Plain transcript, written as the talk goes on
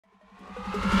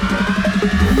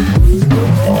ส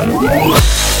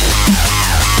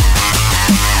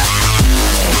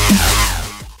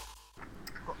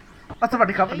วัส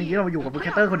ดีครับวันนี้เราอยู่กับแค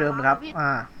สเตอร์คนเดิมนะครับ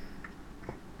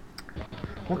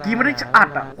เมื่อกี้ไม่ได้อัด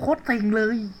อ่ะโคตรเซ็งเล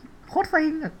ยโคตรเซ็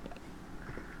งอ่ะ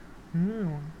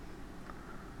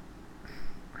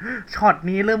ช็อต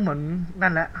นี้เริ่มเหมือนนั่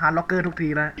นแหละฮาร์ดล็อกเกอร์ทุกที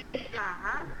แล้ว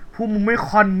ผู้มึงไม่ค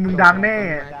อนมึงดังแน่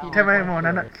ใช่ไหมหมอ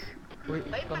นั้นอ่ะ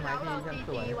ต้นไม้ที่ฉัน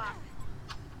สวย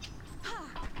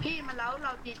พี่มันแล้วเร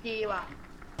าจีจีว่ะ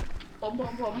ผม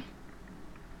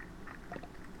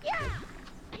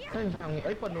เฮ้ยทางนี้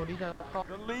ปนนูที่จะเข้า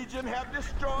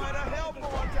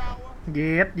เ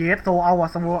ยสโซเอาอ่ะ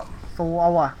โซเอ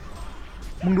าอ่ะ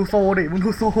มึงดูโซดิมึงดู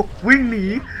โซวิ่งหนี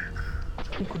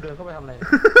คุณเดินเข้าไปทำอะไร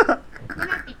ไม่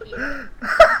น่าจี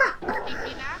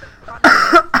จีนะ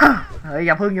เฮ้ยอ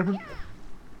ย่าพึ่ง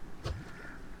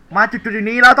มาจุด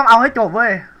นี้เราต้องเอาให้จบเว้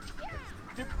ย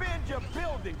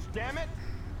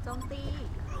โจมตี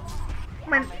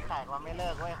ไม่แตกว่าไม่เลิ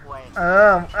กเว้ยคุ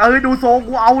ยดูโซ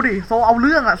กูเอาดิโซเอาเ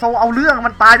รื่องอ่ะโซเอาเรื่อง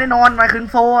มันตายแน่นอนหมายถึง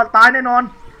โซตายแน่นอน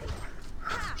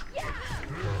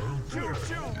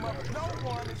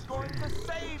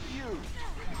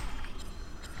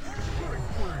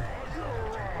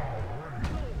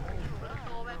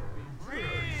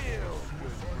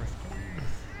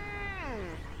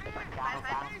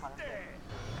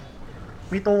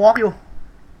มีตัววอล์กอยู่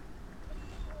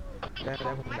ได้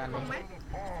ผมดัน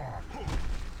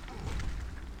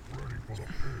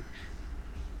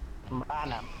บ้าน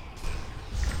อ่ะ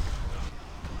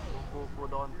กู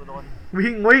โดน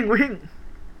วิ่ง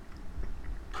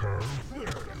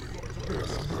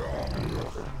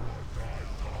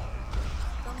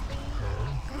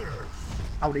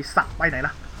เอาดิสักไปไหน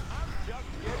ล่ะ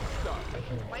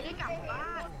ไม่ได้กลับบ้า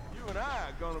น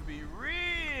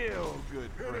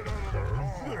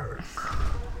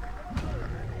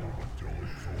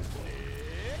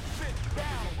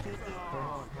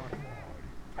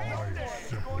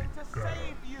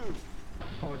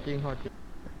โหจริง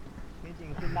นี่จริง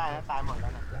ขึ้นได้แล้วตายหมดแล้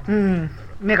วนะ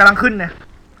เนี่ยกำลังขึ้นเนี่ย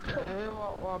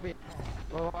วอบิด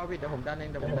เดี๋ยวผมดันเอง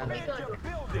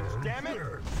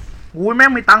อุ้ยแม่ง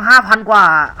มีตังค์ 5,000 กว่า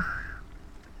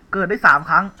เกิดได้3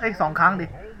 ครั้ง2 ครั้งดิ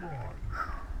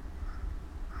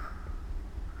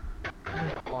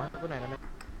ขอให้ผู้ไหนนะ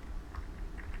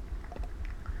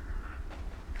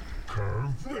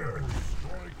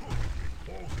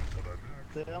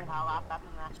ซื้อรองเท้าอัพแป๊บ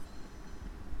นึงนะ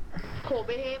โขไป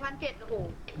เท1,700โอ้โห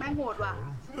แม่งโหดว่ะ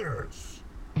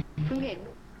เพิ่งเห็น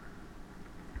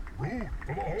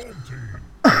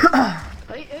เ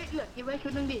ฮ้ยเหลือกินไว้ชุ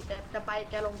ดนึงดิจ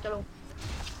ะลง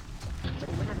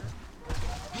ไม่ทัน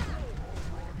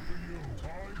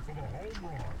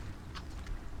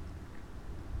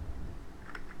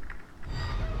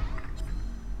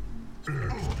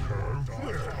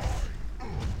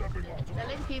จะ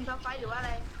เล่นทีมท็อปไฟหรือว่าอะไ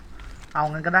รเอา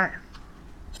งั้นก็ได้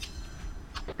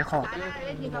จะขอเ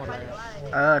ล่นทีมท็อปไฟหรือว่า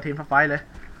อะไรทีมท็อปไฟเลย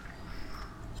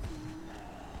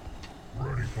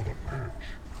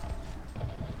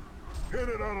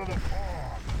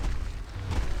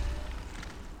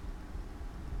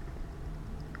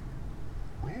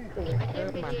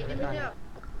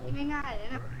ไม่ง่ายเลย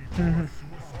นะ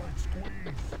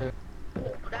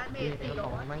ด้านเมย์ตีลง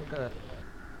มันเกิด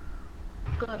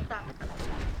ตับ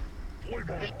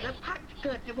แล้วพักเ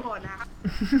กิดจะพอนะ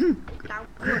ตาม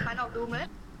ดูไปออกดูไหม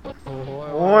โอ้ย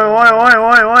โ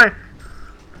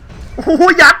อ้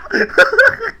ยยัด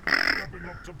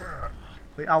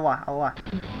เฮ้ยเอาว่ะ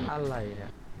อะไรเนี่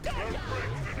ย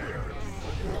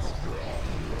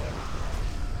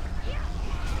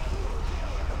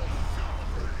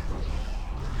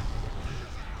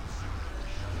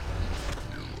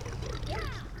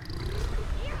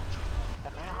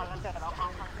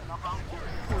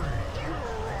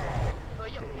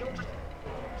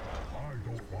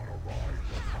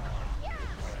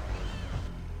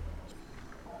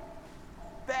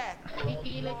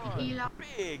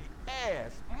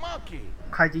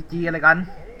ใครจีอะไรกั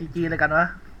นวะ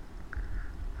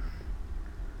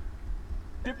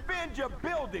Defend your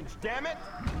buildings, damn it!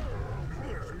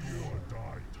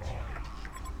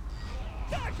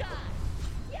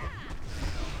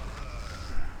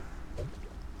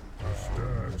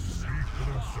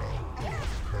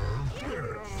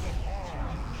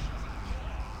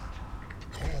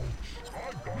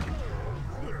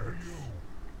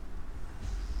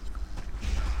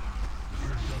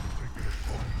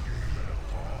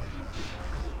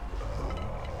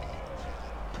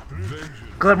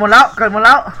เกิดหมดแล้วแ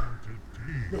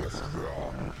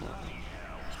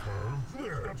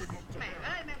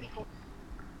ม่งมีครบ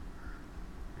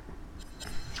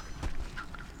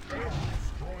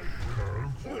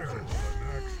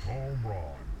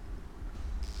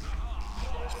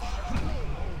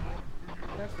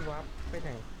พี่วับไปไหน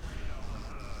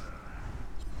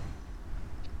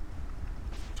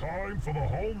Time for the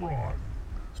home run.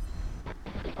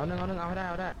 เอาหนึ่งเอาให้ไ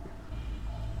ด้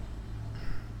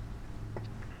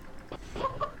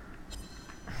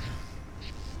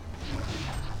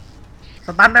ส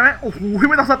ตันได้ไหมโอ้โห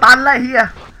ไม่ต้องสตันเลยเฮีย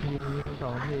ยิง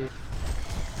2 ที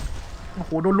โอ้โห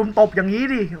โดนลุมตบอย่างนี้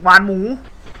ดิหวานหมู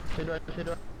ช่วยด้วย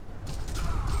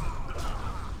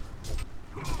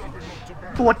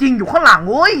ตัวจริงอยู่ข้างหลัง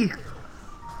เว้ย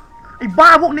ไอ้บ้า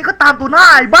พวกนี้ก็ตามตัวหน้า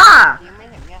ไอ้บ้า ยิงไม่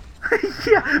เห็นไง ไอ้เ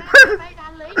หี้ย ไม่ดั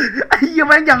นเลย ไอ้เหี้ย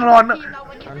แม่งอย่างร้อนอะ ทีมเรา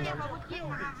วันนี้ไม่ได้มาเมื่อกี้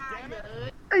มาหายเลย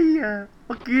ไอ้เหี้ยเ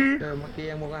มื่อกี้ เมื่อกี้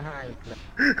ยังมุกก็หายเลย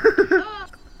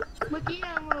เมื่อกี้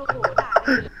ยังโมโหด่าเล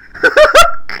ย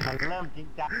มันเริ่มจริง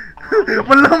จัง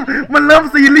มันเริ่ม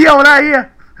ซีเรียลแล้วไอ้เหี้ย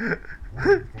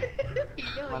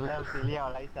มันเริ่มซีเรียลอ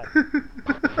ะไรสัตว์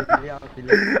ซีเรียล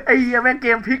ไอ้เหี้ยแม่งเก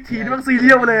มพลิกทีแม่งซีเ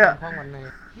รียลเลยอะ ห้องวันใน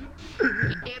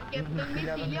เกมตึงนี่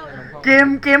ซีเรียลเลย เก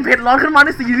มเผ็ดร้อนขึ้นมาใน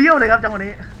ซีเรียลเลยครับจังหวะ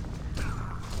นี้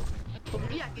ผมไ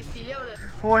ม่อยากกินซีเรียลเลย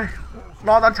โอ้ยร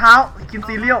อตอนเช้ากิน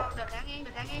ซีเรียล เดี๋ยวแทงเ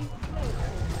อง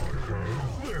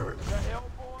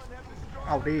เ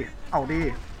อาดิ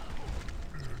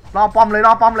รอป้อมเลย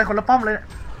คนละป้อมเลย ก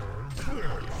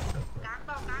ลาง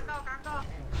ต่อ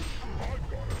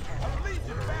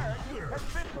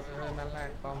นั่นแรก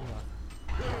ป้อมเหรอ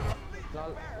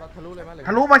เราทะลุเลยมั้ยหรือ ท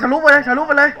ะลุไปเลย เ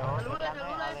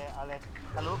อาเลย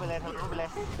ทะลุไปเลย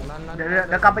นั่น เ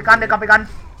ดี๋ยวกลับไปกัน เดี๋ยว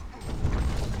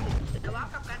ว้าว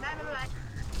กลับกันได้ไม่เป็นไร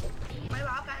ไม่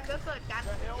ว้าวกันก็เกิดกันไป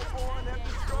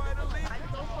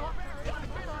โต๊ะ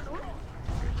นู้น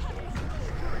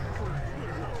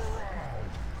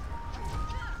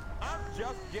I'm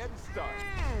just getting started.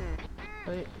 เ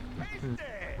ฮ้ย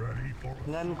Ready for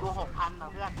เงินกู6,000นะ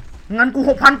เพื่อน เงินกู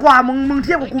6,000 กว่ามึงเ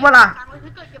ทียบกับกูเปล่าล่ะ ตังค์เลยถ้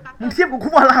าเกิดเก็บตังค์ มึงเทียบกับกู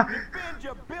เปล่าล่ะ defend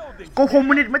your buildings. โกโพ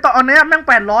มินิตไม่ต่อเอาเนี้ยแม่ง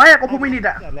800อะโกโพมินิต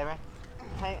อะ เกิดเลยไหม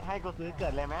ให้กูซื้อเกิ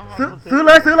ดเลยไหมให้ ซื้ กู อเ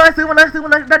ลยซื้อมา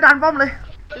เลยได้ดานป้อมเลย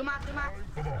ซื้อมา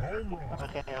for the home run. โอ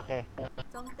เค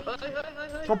โจมตี เ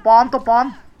ฮ้ย ตัวปลอม เ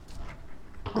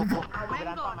อาแม่ง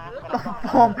ก่อน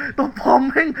ตัวปลอม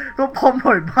แม่งตัวปลอมห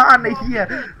น่อยบ้านไอ้เหี้ย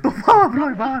ตัวปลอมหน่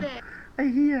อยบ้านไอ้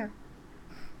เหี้ย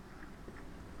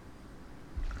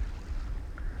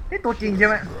นี่ตัวจริงใช่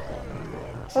ไหม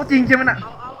ตัวจริงใช่ไหมน่ะ เอ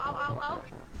า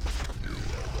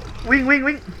วิ่งว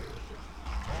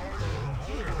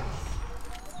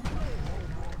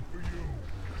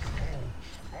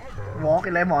อล์กอ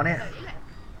ะไรหมอเนี่ย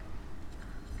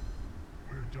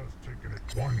We're just taking it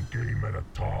one game at a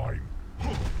time.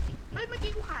 เฮ้ยเมื่อ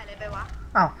กี้กูขายอะไรไปวะ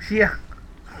อ้าวเชียร์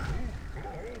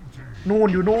นู่น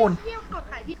อยู่นู่น เที่ยวกด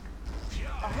ขายที่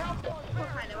กด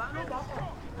ขายอะไรวะโลบ็อก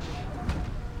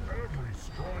Every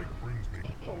strike brings me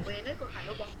ผมเวนได้กดขายโล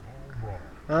บ็อก home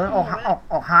run. อ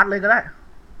อกฮาร์ดเลยก็ได้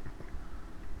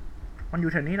มันอ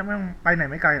ยู่แถวนี้นะไม่ต้องไปไหน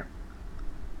ไม่ไกลอ่ะ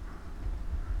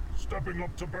Stepping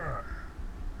up to bat.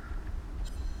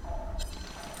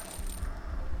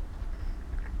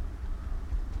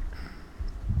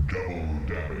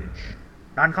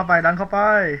 ดันเข้าไป Ready เข้า for ปะ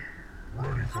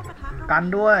the ทะ กัน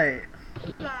ด้วย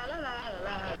ล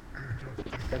า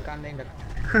เดี๋ยวกันเองเดี๋ยว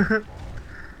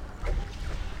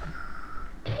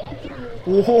โ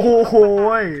อ้โห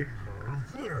ย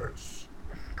this.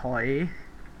 ถอย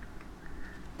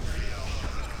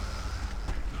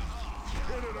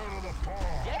Hit it out of the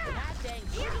park.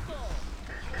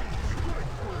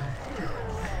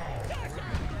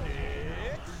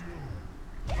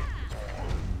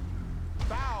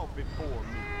 Bow before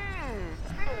me.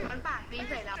 มันปากดี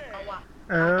ใส่เราอ่ะ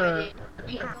เออ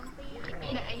อีห่าเ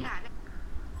นี่ยไอห่าเนี่ย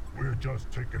We're just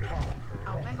taking it. เอ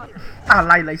าแม่งก่อน อะ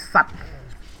ไรไรสัตว์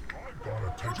Gotta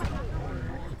take it.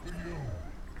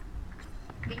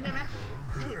 ทิ้งได้ไหม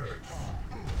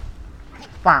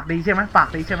ปากดีใช่ไหม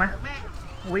แม่ง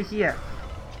โอ้ยเฮีย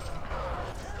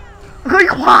เฮ้ย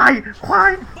ควาย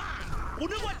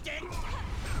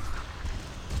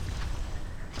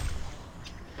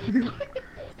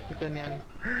พี่เตือนเนียน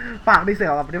ปากดีเสีย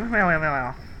วแบบนี้ไม่เอาแล้ว ระ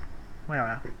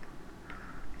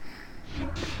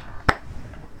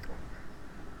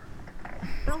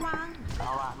วัง เอ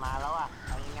าอะมาแล้วอะเ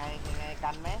อายังไง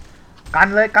กันไหม กัน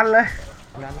เลย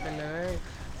ดันไปเลย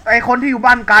ไอคนที่อยู่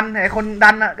บ้านกันไอคนดั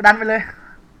นอะดันไปเลย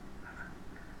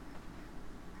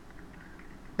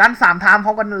ดัน3 ทางพร้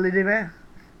อมกันเลยดีไหม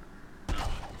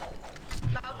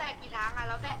เราแตกกี่ทางอ่ะ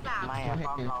เราแตก3 ไม่อะ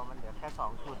ป้อมเรามันเหลือแค่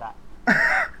2 จุดอะ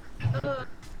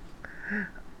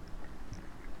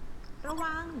ระ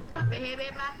วัง ไปเฮเบ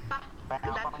ปะ ไปเอา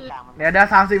ดัน ป้อม คืน กลางมัน เดี๋ยว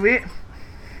30 วิ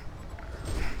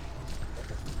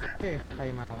เฮ้ยใคร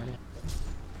มาวะเนี่ย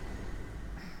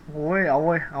โอ้ยเอา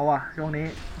ว่ะช่วงนี้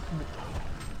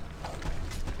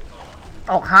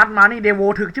ออกฮาร์ดมานี่เดโว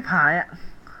ถึกชิบหายอ่ะ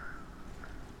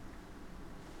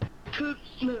คือ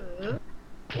เหนือ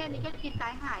แค่นี้ก็คิดตา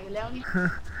ยหายอยู่แล้วนี่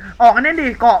ออกอันนี้ดิ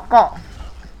เกาะ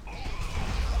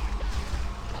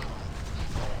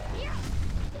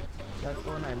แล้ว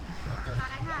ตัวไหน ตา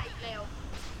ยหายอีกแล้ว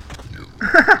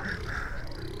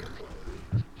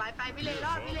ไปพี่เลร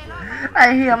อดไอ้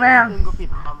เหี้ยแม่ง ซึ่งกูปิด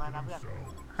คอมแล้วนะเพื่อน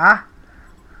ฮะ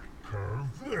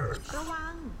ระวั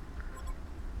ง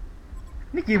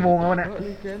นี่กี่โมงแล้วเนี่ย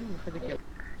รีเจนใครจะเก็บ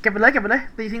เก็บไปเลย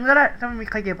ตีทิ้งก็ได้ถ้าไม่มี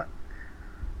ใครเก็บอ่ะ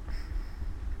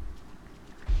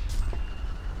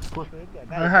กูซื้อเกิดไ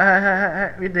ด้ เฮ้ย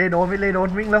วิดเลยโดนวิ่ง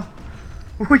เร็ว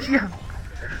อุ้ยเชี่ย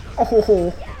โอ้โห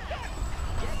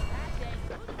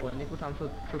วันนี้กูทำ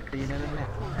สุดตีแน่ๆเนี่ย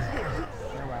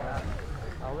ไม่ไหวแล้ว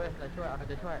เอาเว้ยจะช่วยเอา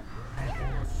จะช่วย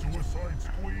Suicide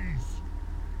squeeze.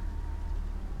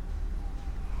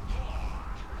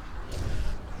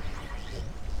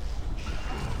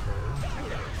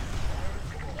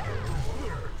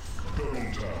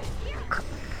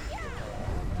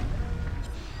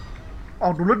 อ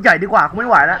อกดูรถใหญ่ดีกว่ากูไม่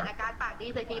ไหวแล้ว อาการปากดี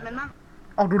ใส่ทีมันมั่ง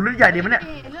ออกดูรถใหญ่ดีมั้ยเนี่ย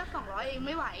เลือด200เองไ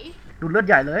ม่ไหว ดูเลือด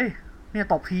ใหญ่เลยเนี่ย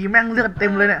ตบทีแม่งเลือดเต็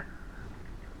มเลยเนี่ย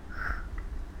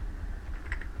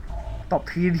ตบ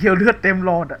ทีเดียวเลือดเต็มห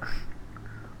ลอดอ่ะ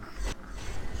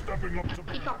Stepping up to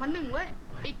อีก2,100เว้ย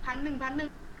อีก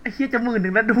1,100 ไอ้เหี้ยจะ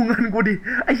10,000แล้วดูเงินกูดิ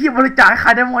ไอ้เหี้ยบริจาคให้ใคร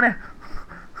ได้หมดเนี่ย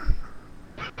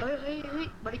เฮ้ย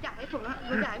บริจาคให้ผมนะ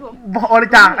บริจาคให้ผม บริ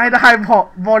จาคให้ได้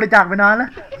บริจาคไปนานแล้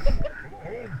ว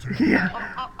เหี้ย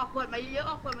ออกขวดมาเยอะ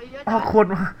ออกขวดมาเยอะ เอา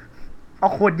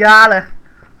ขวดยาเลย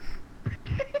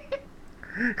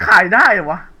ขายได้เหรอ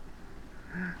วะ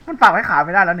มันฝากให้ขายไ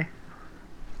ม่ได้แล้วนี่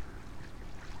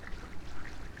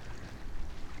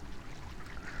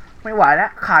ไม่ไหวแล้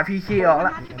วขายพีเคออกแ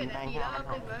ล้ว 51 นาทีแล้วเรา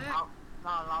ตึงแล้วเนี่ย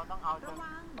เราต้องเอาจ ระ น วั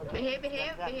ง ไปเฮ้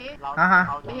เรา อ่าฮะ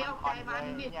เอาจนมันคอนเลย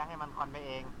เนี่ยให้มันคอนไปเ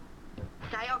อง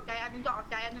ใจออกใจอันนึงจะออก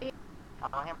ใจอันนึง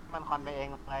เอาให้มันคอนไปเอง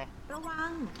เลย ระวั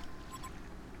ง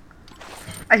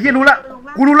ไอ้เฮียรู้ละ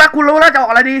กูรู้ละจะออ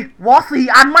กอะไรดีวอล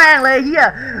4 อันแม่งเลยเฮีย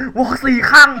วอล4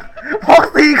 ครั้งวอล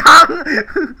4 ครั้ง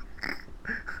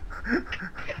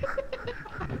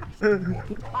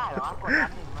ได้เหรอวะกดอัน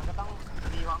หนึ่งมันก็ต้อง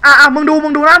มีวาง มึง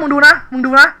ดูน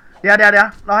ะเดี๋ยว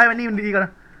เราให้มันนี่มันดีก่อนน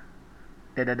ะ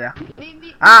เดี๋ยว นี่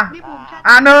 1 ผมชัด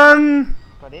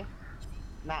กดดิ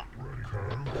น่ะ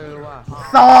ว่ะ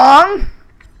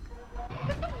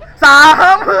 2 3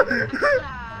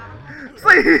 4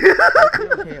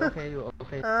 โอเคอยู่โอ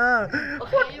เค โอ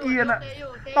เคอยู่ เกียร์อะ โอเคอยู่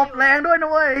ตบแรงด้วยนะ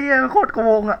เว้ยเฮียโคตรโก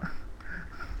งอ่ะ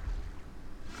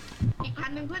อีก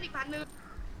1,000เพื่อนอีก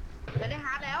1,000จะได้ฮ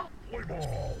าร์ดแล้ว play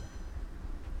ball.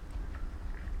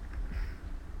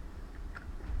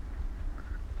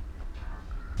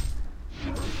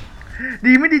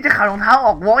 ดีไม่ดีจะขาดรองเท้าอ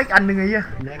อกวอลอีกอันหนึ่งไอ้เหี้ย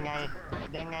ยัง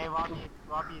ไงว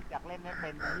อบีอยากเล่นไม่เป็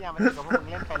นเนี่ยมันอยู่กับพวกมึง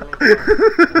เล่นเป็นเลย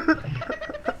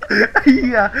ไอ้เ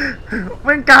หี้ยแ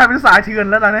ม่งกลายเป็นสายเถื่อน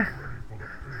แล้วนะเนี่ย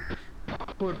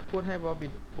พูดให้บอบิ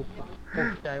ดปลุก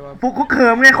ใจว่า พวกคุกเขิ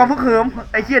มไงความคุกเขิม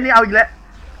ไอ้เหี้ยนี่เอาอีกแล้ว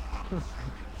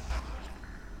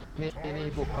นี่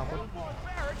ปลุกเขา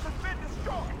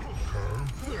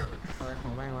อะไรขอ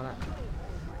งแม่งวะล่ะ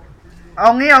เอา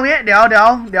งี้เดี๋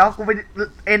ยวกูไป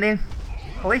เอง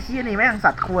โอ้ยเหี้ยนี่แม่ง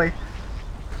สัตว์คุย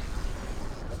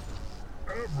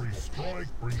Every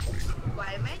strike brings me to ไหว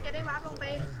ไหมจะได้วาร์ปลงไป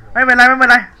ไม่เป็นไ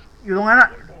รอยู่ตรงนั้นอะ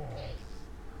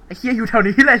ไอ้เหี้ยอยู่แถว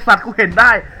นี้เลยสัตว์กูเห็นไ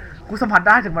ด้กูสัมผัสไ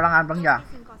ด้ถึงพลังงานบางอย่าง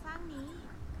สิ่งก่อสร้างนี้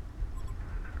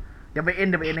เดี๋ยวไปเอง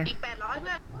อีก800เ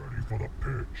พื่อน ready for the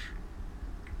pitch.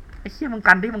 ไอ้เหี้ยมึง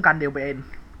กันเดี๋ยวไปเอง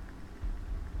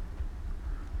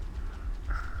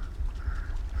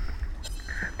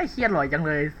ไอ้เหี้ยอร่อยจังเ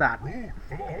ลยไอ้สัตว์ Root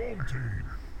for the home team.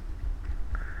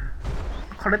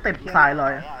 เขาเลยเต็ดสายลอ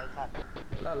ย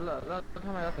แล้วท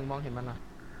ำไมเราถึงมองเห็นมันอ่ะ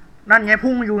นั่นไง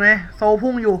พุ่งอยู่ไงโซ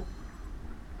พุ่งอยู่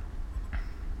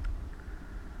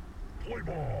Play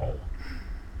ball.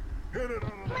 Hit it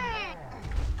out of the park.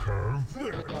 Curve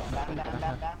this. ดัน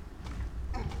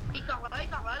อีก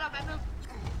200เราแป๊บนึง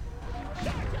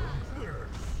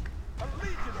A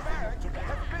Legion barracks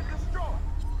has been destroyed.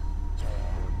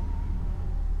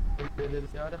 เ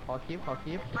ดี๋ยวขอคลิป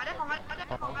มาได้ของมาได้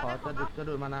ของ ขอจะ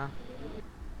ดูดมานะ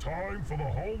Time for the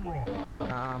home run.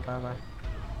 ไป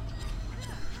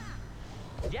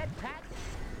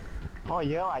โอ้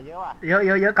เยอะว่ะ เ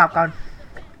ยอะกลับก่อน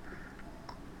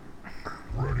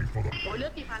Ready for the โอ้ยเลือ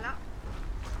ด4,000แล้ว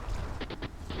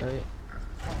เฮ้ย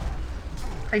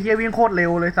ไอ้เฮียวิ่งโคตรเร็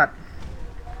วเลยสัตว์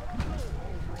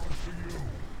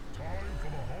time for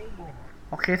the home run.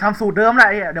 โอเคทำสูตรเดิมแหละ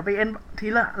ไอ้เหี้ยเดี๋ยวไปเอ็นที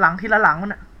ละหลังมั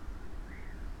นอะ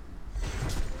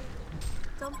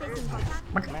โจมตีสิ่งก่อสร้าง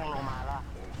มัน แม่งลงมาแล้ว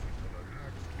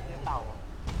เต่า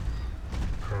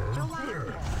ระวัง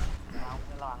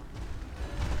ระวัง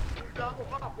รอผม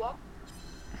ก็ออกวอล์ก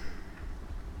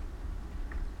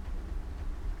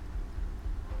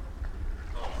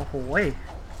โอ้โห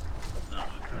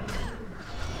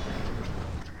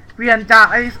เปลี่ยนจาก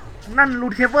ไอ้นั่นรู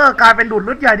ทเคเบิลกลายเป็นดูดเ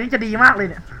ลือดใหญ่นี่จะดีมากเลย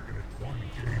เนี่ย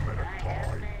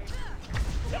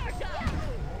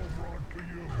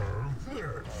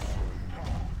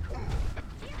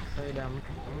เฮ้ยแดม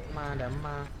มาแดมม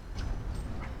า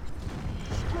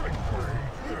โอ้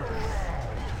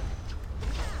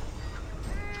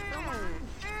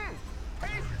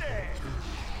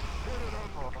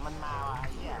โหมันมาว่ะไอ้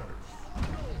เหี้ย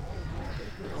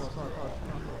โอ้โทษ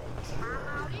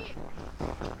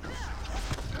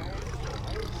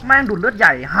แม่งดูดเลือดให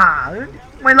ญ่ห่าเอ้ย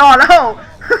ไม่รอดแล้ว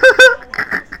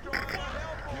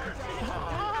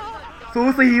สู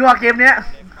สีว่ะเกมเนี้ย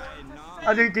เอ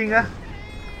าจริงๆนะ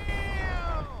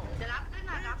จะรับด้วย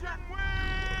นะรับด้วย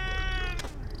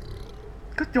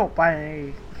ก็จบไป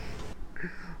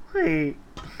เฮ้ย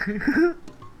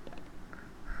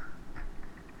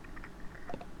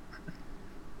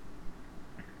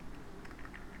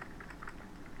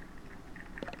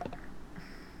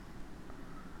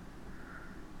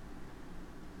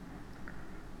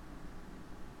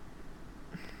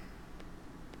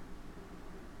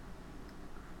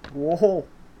โอ้โห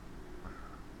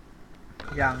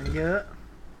อย่างเยอะ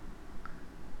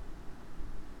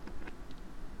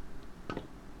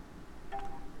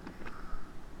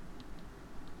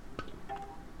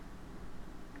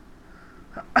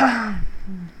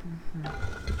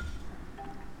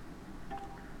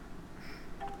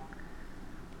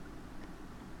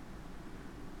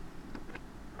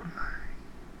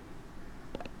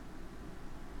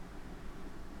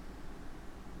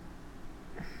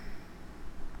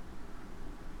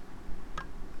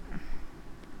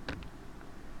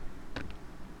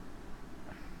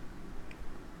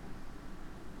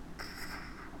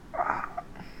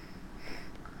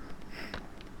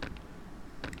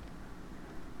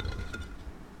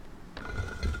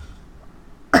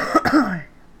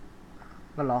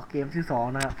ก็รอเกมที่สอง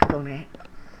นะครับตรงนี้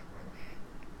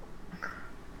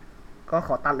ก็ข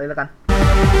อตัดเลยแล้วกัน